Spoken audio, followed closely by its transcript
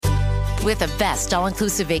With the best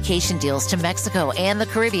all-inclusive vacation deals to Mexico and the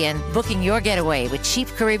Caribbean, booking your getaway with Cheap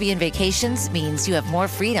Caribbean Vacations means you have more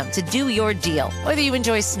freedom to do your deal. Whether you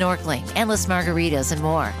enjoy snorkeling, endless margaritas, and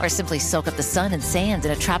more, or simply soak up the sun and sand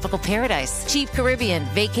in a tropical paradise, Cheap Caribbean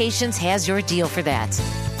Vacations has your deal for that.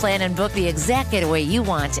 Plan and book the exact getaway you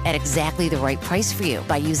want at exactly the right price for you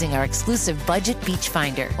by using our exclusive Budget Beach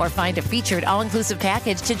Finder, or find a featured all-inclusive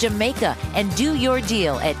package to Jamaica and do your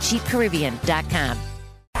deal at cheapcaribbean.com.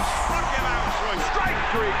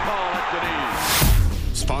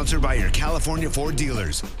 Sponsored by your California Ford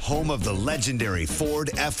dealers, home of the legendary Ford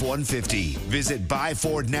F-150. Visit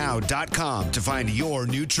buyfordnow.com to find your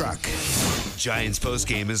new truck. Giants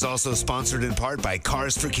postgame is also sponsored in part by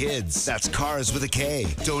Cars for Kids. That's Cars with a K.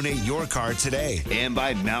 Donate your car today. And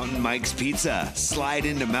by Mountain Mike's Pizza. Slide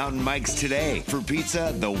into Mountain Mike's today for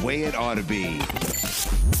pizza the way it ought to be.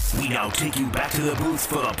 We now take you back to the booth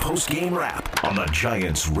for the post-game wrap on the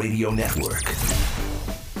Giants Radio Network.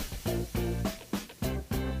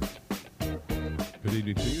 Good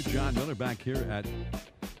evening to you. John Miller back here at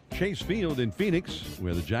Chase Field in Phoenix,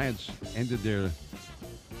 where the Giants ended their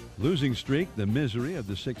losing streak, the misery of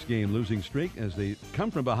the 6-game losing streak, as they come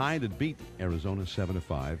from behind and beat Arizona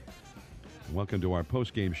 7-5. Welcome to our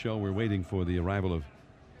post-game show. We're waiting for the arrival of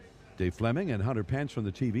Dave Fleming and Hunter Pence from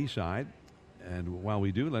the TV side. And while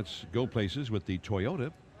we do, let's go places with the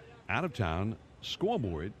Toyota out-of-town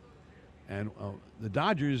scoreboard. And the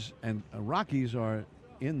Dodgers and Rockies are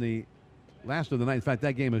in the last of the night. In fact,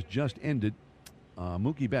 that game has just ended.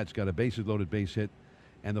 Mookie Betts got a bases-loaded base hit.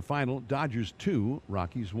 And the final, Dodgers 2,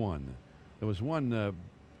 Rockies 1. There was one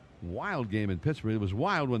wild game in Pittsburgh. It was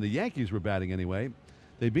wild when the Yankees were batting anyway.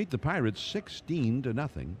 They beat the Pirates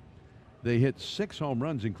 16-0. They hit 6 home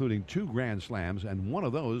runs, including 2 grand slams, and one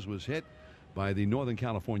of those was hit by the Northern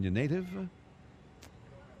California native,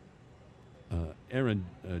 Aaron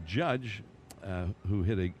Judge, who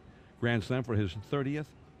hit a grand slam for his 30th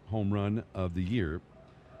home run of the year.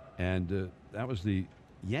 And that was the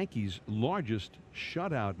Yankees' largest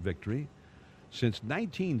shutout victory since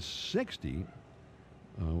 1960,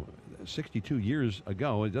 62 years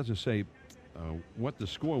ago. It doesn't say what the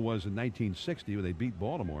score was in 1960 when they beat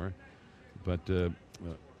Baltimore, but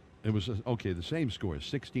it was the same score,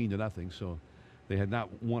 16-0. So they had not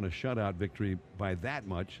won a shutout victory by that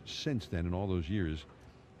much since then in all those years.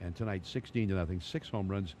 And tonight, 16-0, 6 home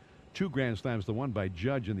runs, 2 grand slams, the one by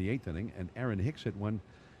Judge in the 8th inning, and Aaron Hicks hit one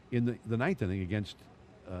in the 9th inning against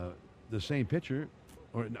the same pitcher,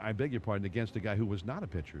 or I beg your pardon, against a guy who was not a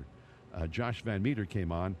pitcher. Josh Van Meter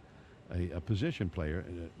came on, a position player.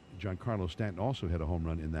 Giancarlo Stanton also hit a home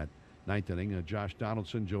run in that 9th inning. Josh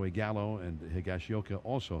Donaldson, Joey Gallo, and Higashioka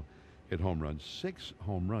also hit home runs. 6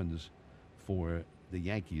 home runs for the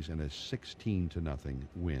Yankees and a 16-0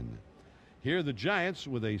 win. Here are the Giants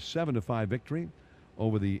with a 7-5 victory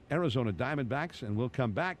over the Arizona Diamondbacks, and we'll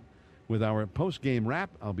come back with our post-game wrap.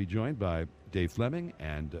 I'll be joined by Dave Fleming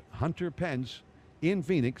and Hunter Pence in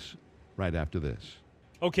Phoenix right after this.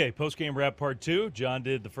 Okay, post-game wrap part 2. John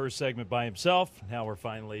did the first segment by himself. Now we're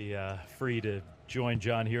finally free to join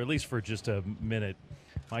John here, at least for just a minute.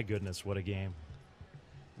 My goodness, what a game.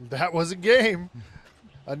 That was a game.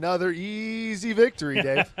 Another easy victory,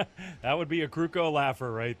 Dave. That would be a Kruko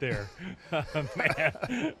laugher right there.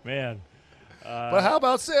 Man. But how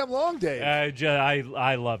about Sam Long, Dave?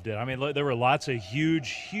 I loved it. I mean, there were lots of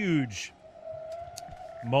huge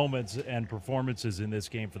moments and performances in this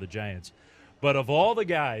game for the Giants. But of all the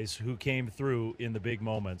guys who came through in the big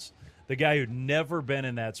moments, the guy who'd never been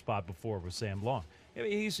in that spot before was Sam Long. I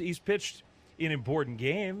mean, he's pitched in important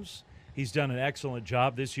games. He's done an excellent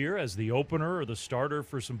job this year as the opener or the starter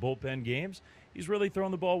for some bullpen games. He's really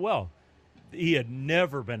thrown the ball well. He had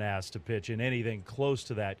never been asked to pitch in anything close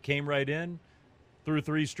to that. Came right in, threw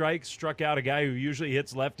 3 strikes, struck out a guy who usually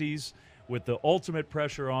hits lefties with the ultimate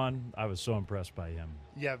pressure on. I was so impressed by him.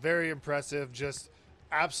 Yeah, very impressive. Just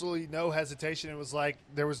absolutely no hesitation. It was like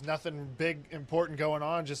there was nothing big, important going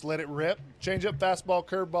on. Just let it rip. Change up, fastball,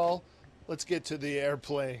 curveball. Let's get to the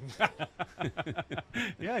airplane.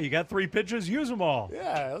 Yeah, you got 3 pitches. Use them all.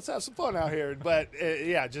 Yeah, let's have some fun out here. But,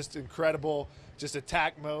 yeah, just incredible, just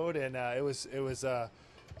attack mode. And it was a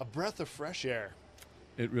breath of fresh air.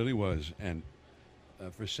 It really was. And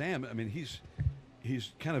for Sam, I mean, he's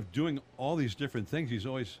kind of doing all these different things. He's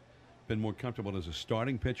always been more comfortable as a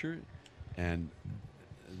starting pitcher. And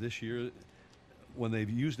this year, when they've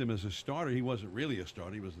used him as a starter, he wasn't really a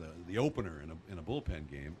starter. He was the opener in a bullpen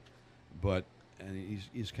game. But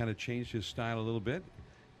he's kind of changed his style a little bit,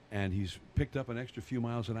 and he's picked up an extra few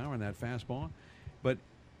miles an hour in that fastball. But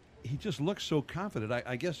he just looks so confident.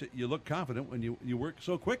 I guess you look confident when you work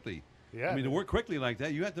so quickly. Yeah. I mean, to work quickly like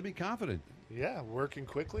that, you have to be confident. Yeah, working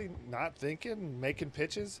quickly, not thinking, making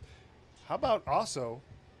pitches. How about also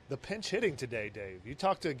the pinch hitting today, Dave? You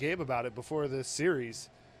talked to Gabe about it before this series.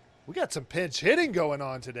 We got some pinch hitting going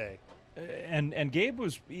on today. And Gabe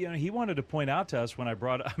was, he wanted to point out to us when I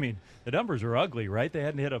brought, I mean, the numbers are ugly, right? They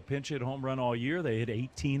hadn't hit a pinch hit home run all year. They hit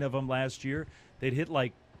 18 of them last year. They'd hit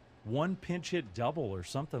like one pinch hit double or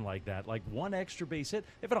something like that, like one extra base hit.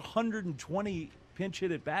 They've had 120 pinch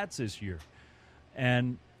hit at bats this year.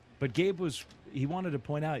 But Gabe he wanted to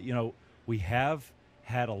point out, we have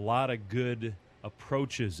had a lot of good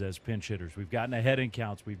approaches as pinch hitters. We've gotten ahead in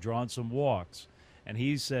counts. We've drawn some walks. And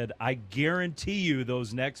he said, I guarantee you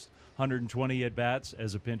those next 120 at-bats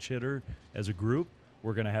as a pinch hitter, as a group,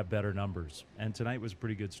 we're going to have better numbers. And tonight was a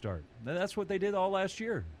pretty good start. That's what they did all last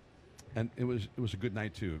year. And it was a good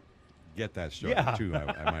night to get that started, too,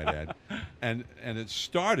 I might add. And it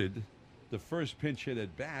started, the first pinch hit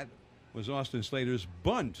at bat was Austin Slater's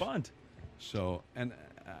bunt. So, and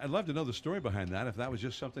I'd love to know the story behind that, if that was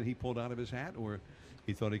just something he pulled out of his hat or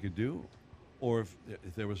he thought he could do, or if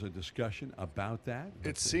there was a discussion about that.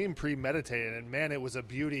 It seemed premeditated, and, man, it was a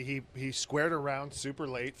beauty. He squared around super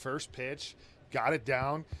late, first pitch, got it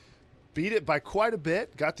down, beat it by quite a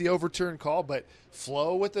bit, got the overturn call, but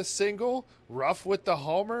Flo with a single, Ruff with the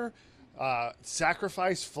homer,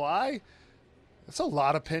 sacrifice fly. That's a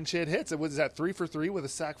lot of pinch hit hits. Was that 3 for 3 with a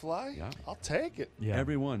sac fly? Yeah. I'll take it. Yeah.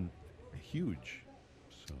 Everyone huge.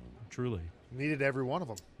 So Truly. Needed every one of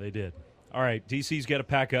them. They did. All right, DC's got to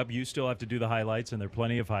pack up. You still have to do the highlights, and there are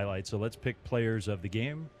plenty of highlights. So let's pick players of the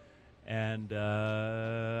game. And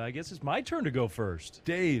I guess it's my turn to go first.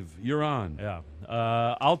 Dave, you're on. Yeah.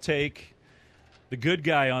 I'll take the good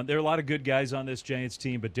guy on. There are a lot of good guys on this Giants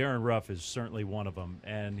team, but Darren Ruff is certainly one of them.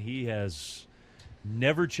 And he has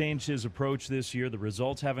never changed his approach this year. The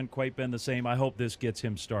results haven't quite been the same. I hope this gets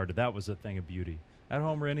him started. That was a thing of beauty. That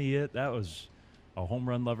home run he hit, that was a home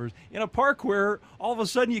run lovers. In a park where all of a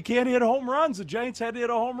sudden you can't hit home runs. The Giants had to hit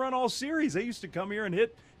a home run all series. They used to come here and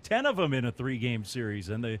hit 10 of them in a 3-game series.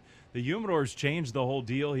 And the Humidors changed the whole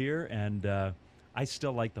deal here. And I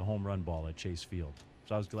still like the home run ball at Chase Field.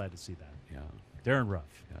 So I was glad to see that. Yeah. Darren Ruff.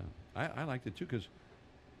 Yeah. I liked it, too, because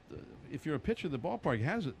if you're a pitcher, the ballpark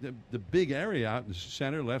has the big area out in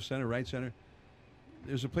center, left center, right center.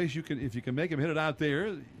 There's a place if you can make them hit it out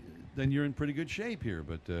there, then you're in pretty good shape here.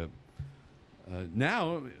 But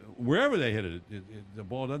now, wherever they hit it, the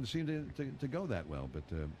ball doesn't seem to go that well. But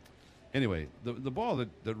anyway, the ball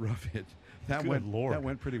that Ruff hit, that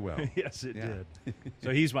went pretty well. Yes, it did.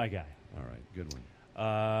 So he's my guy. All right, good one.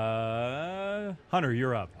 Hunter,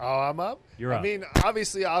 you're up. Oh, I'm up? You're up. I mean,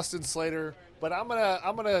 obviously Austin Slater, but I'm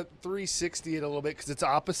gonna 360 it a little bit because it's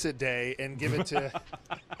opposite day and give it to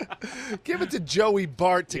give it to Joey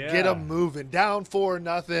Bart to get him moving. Down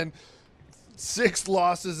 4-0, 6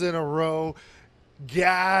 losses in a row,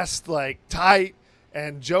 gassed, tight,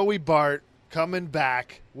 and Joey Bart coming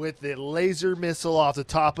back with the laser missile off the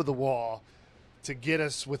top of the wall to get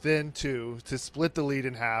us within 2 to split the lead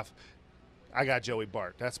in half. I got Joey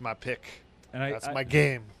Bart. That's my pick. And that's my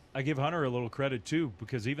game. I give Hunter a little credit, too,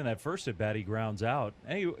 because even that first at-bat, he grounds out.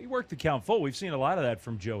 And he worked the count full. We've seen a lot of that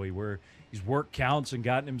from Joey, where he's worked counts and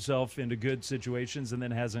gotten himself into good situations and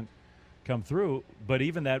then hasn't come through. But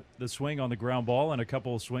even the swing on the ground ball and a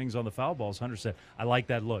couple of swings on the foul balls, Hunter said, I like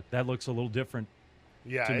that look. That looks a little different to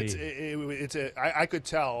me. I could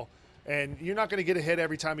tell. And you're not going to get a hit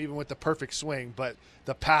every time, even with the perfect swing, but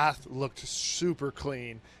the path looked super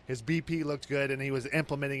clean. His BP looked good, and he was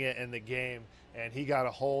implementing it in the game, and he got a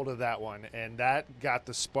hold of that one, and that got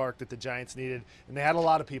the spark that the Giants needed. And they had a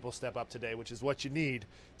lot of people step up today, which is what you need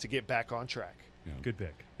to get back on track. Yeah. Good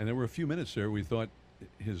pick. And there were a few minutes there we thought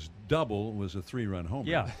his double was a 3-run homer.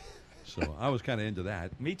 Yeah. So I was kind of into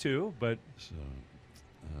that. Me too, but so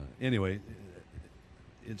anyway,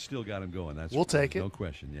 it still got him going. We'll take it. No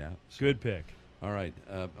question, yeah. So, good pick. All right.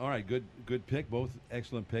 Good pick. Both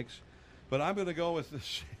excellent picks. But I'm going to go with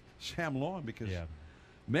Sam Long because,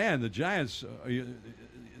 man, the Giants, it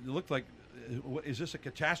looked like, is this a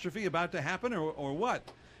catastrophe about to happen or what?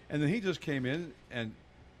 And then he just came in and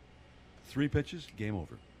 3 pitches, game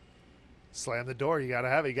over. Slam the door. You got to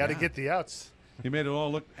have it. You got to get the outs. He made it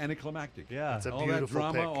all look anticlimactic. Yeah. It's a all beautiful that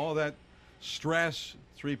drama, pick. all that stress,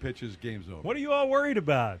 3 pitches, game's over. What are you all worried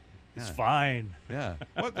about? It's fine. Yeah.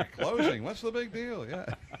 What, the closing? What's the big deal? Yeah.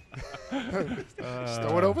 Just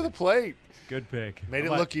throw it over the plate. Good pick. Made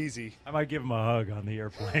it look easy. I might give him a hug on the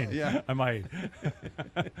airplane. Yeah. I might.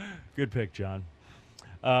 Good pick, John.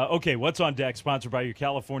 Okay, what's on deck? Sponsored by your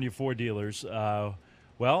California Ford dealers.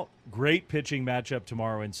 Well, great pitching matchup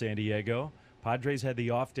tomorrow in San Diego. Padres had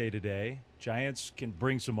the off day today. Giants can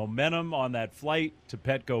bring some momentum on that flight to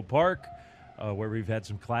Petco Park, where we've had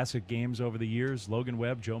some classic games over the years. Logan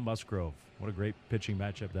Webb, Joe Musgrove. What a great pitching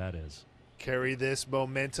matchup that is. Carry this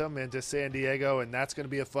momentum into San Diego, and that's going to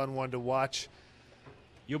be a fun one to watch.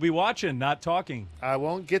 You'll be watching, not talking. I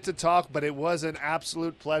won't get to talk, but it was an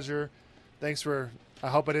absolute pleasure. Thanks for – I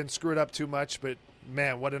hope I didn't screw it up too much, but,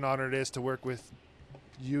 man, what an honor it is to work with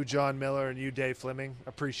you, John Miller, and you, Dave Fleming.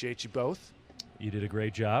 Appreciate you both. You did a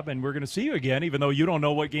great job, and we're going to see you again, even though you don't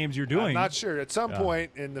know what games you're doing. I'm not sure. At some point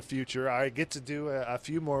in the future, I get to do a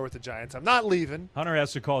few more with the Giants. I'm not leaving. Hunter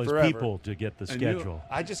has to call his forever. people to get the schedule.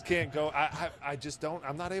 I just can't go. I just don't.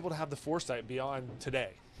 I'm not able to have the foresight beyond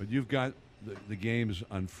today. But you've got the games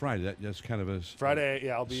on Friday. That's kind of a Friday.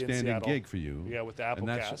 Yeah, I'll be in standing Seattle. gig for you. Yeah, with the Apple and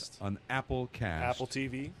that's Cast. on Apple Cast. Apple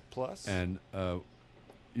TV Plus. And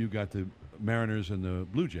you got the Mariners and the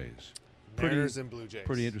Blue Jays. Mariners and Blue Jays.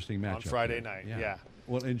 Pretty interesting matchup on Friday night. Yeah.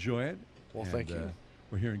 Well, enjoy it. Well, thank you.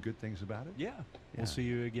 We're hearing good things about it. Yeah. We'll see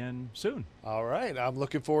you again soon. All right. I'm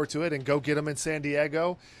looking forward to it, and go get them in San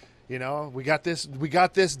Diego. You know, we got this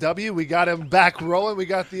W. We got him back rolling. We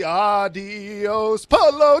got the adios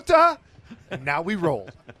pelota. And now we roll.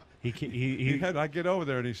 I get over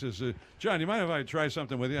there, and he says, John, you mind if I try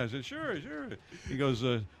something with you? I said, sure. He goes,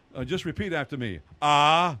 just repeat after me.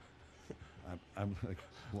 I'm like,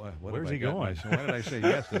 where's he going? Why did I say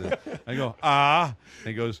yes to this? I go, And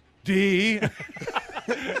he goes, D. D.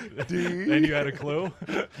 Then you had a clue?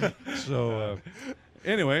 So,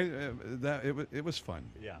 anyway, it was fun.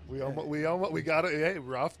 Yeah. We got it. Hey,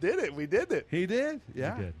 Ruff did it. We did it. He did?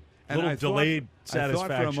 Yeah. He did. And little delayed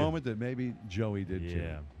satisfaction. I thought for a moment that maybe Joey did too.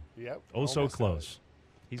 Yeah. Yep. Oh, so Almost close.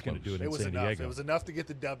 He's going to do it in San Diego. It was enough to get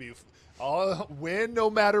the W. Win no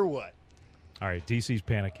matter what. All right, DC's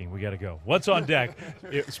panicking. We got to go. What's on deck?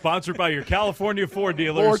 Sponsored by your California Ford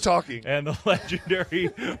dealers. More talking. And the legendary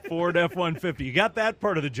Ford F-150. You got that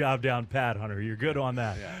part of the job down pat, Hunter. You're good on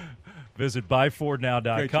that. Yeah. Visit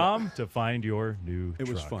buyfordnow.com to find your new truck.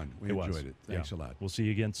 It was fun. We enjoyed it. Thanks a lot. We'll see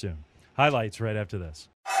you again soon. Highlights right after this.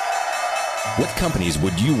 What companies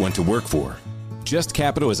would you want to work for? Just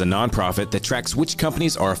Capital is a nonprofit that tracks which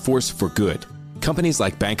companies are a force for good. Companies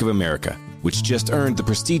like Bank of America, which just earned the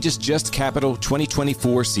prestigious Just Capital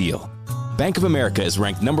 2024 seal. Bank of America is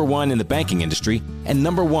ranked #1 in the banking industry and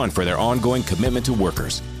 #1 for their ongoing commitment to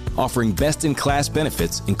workers, offering best-in-class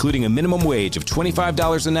benefits, including a minimum wage of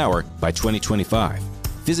 $25 an hour by 2025.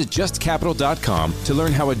 Visit justcapital.com to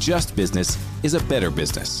learn how a just business is a better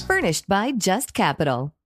business. Furnished by Just Capital.